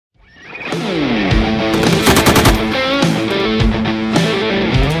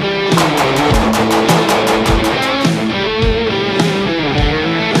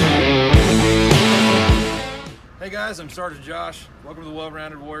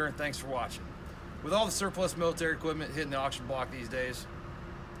Tyler, and thanks for watching. With all the surplus military equipment hitting the auction block these days,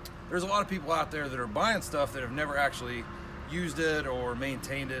 there's a lot of people out there that are buying stuff that have never actually used it or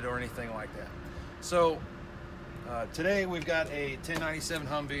maintained it or anything like that. So today we've got a 1097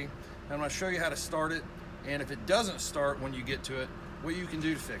 Humvee, and I'm going to show you how to start it, and if it doesn't start when you get to it, what you can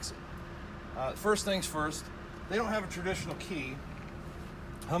do to fix it. First things first, they don't have a traditional key.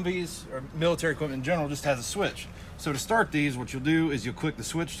 Humvees or military equipment in general just has a switch. So to start these, what you'll do is you'll click the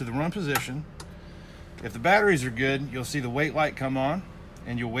switch to the run position. If the batteries are good, you'll see the wait light come on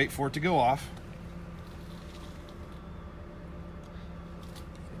and you'll wait for it to go off.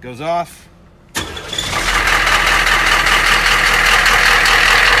 It goes off.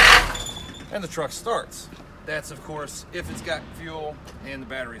 And the truck starts. That's of course if it's got fuel and the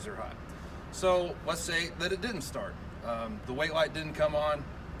batteries are hot. So let's say that it didn't start. The wait light didn't come on,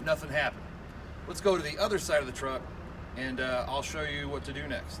 nothing happened. Let's go to the other side of the truck and I'll show you what to do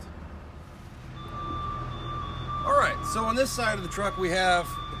next. Alright, so on this side of the truck we have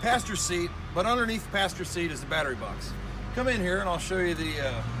the passenger seat, but underneath the passenger seat is the battery box. Come in here and I'll show you the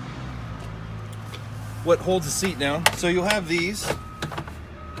what holds the seat down. So you'll have these.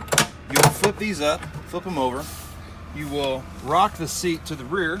 You'll flip these up, flip them over. You will rock the seat to the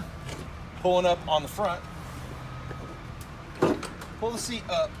rear, pulling up on the front. Pull the seat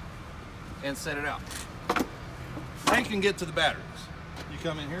up and set it out. Now you can get to the batteries. You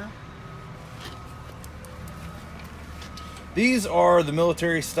come in here. These are the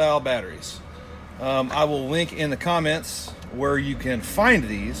military style batteries. I will link in the comments where you can find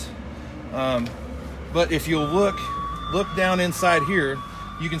these. But if you'll look down inside here,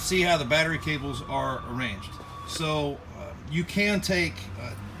 you can see how the battery cables are arranged. So you can take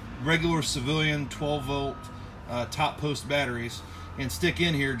regular civilian 12 volt top post batteries and stick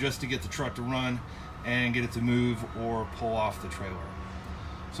in here just to get the truck to run and get it to move or pull off the trailer.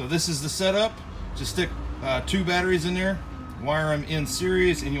 So this is the setup. Just stick 2 batteries in there, wire them in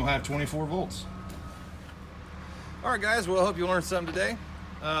series, and you'll have 24 volts. Alright guys, well I hope you learned something today.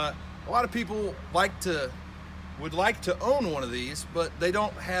 A lot of people would like to own one of these, but they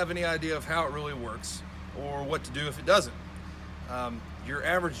don't have any idea of how it really works or what to do if it doesn't. Your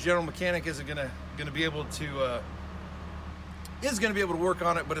average general mechanic isn't gonna be able to work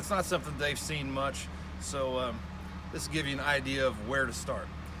on it, but it's not something they've seen much. So this will give you an idea of where to start.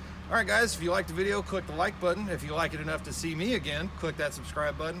 All right, guys, if you liked the video, click the like button. If you like it enough to see me again, click that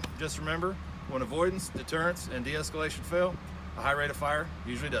subscribe button. Just remember, when avoidance, deterrence, and de-escalation fail, a high rate of fire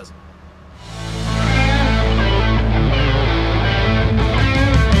usually doesn't.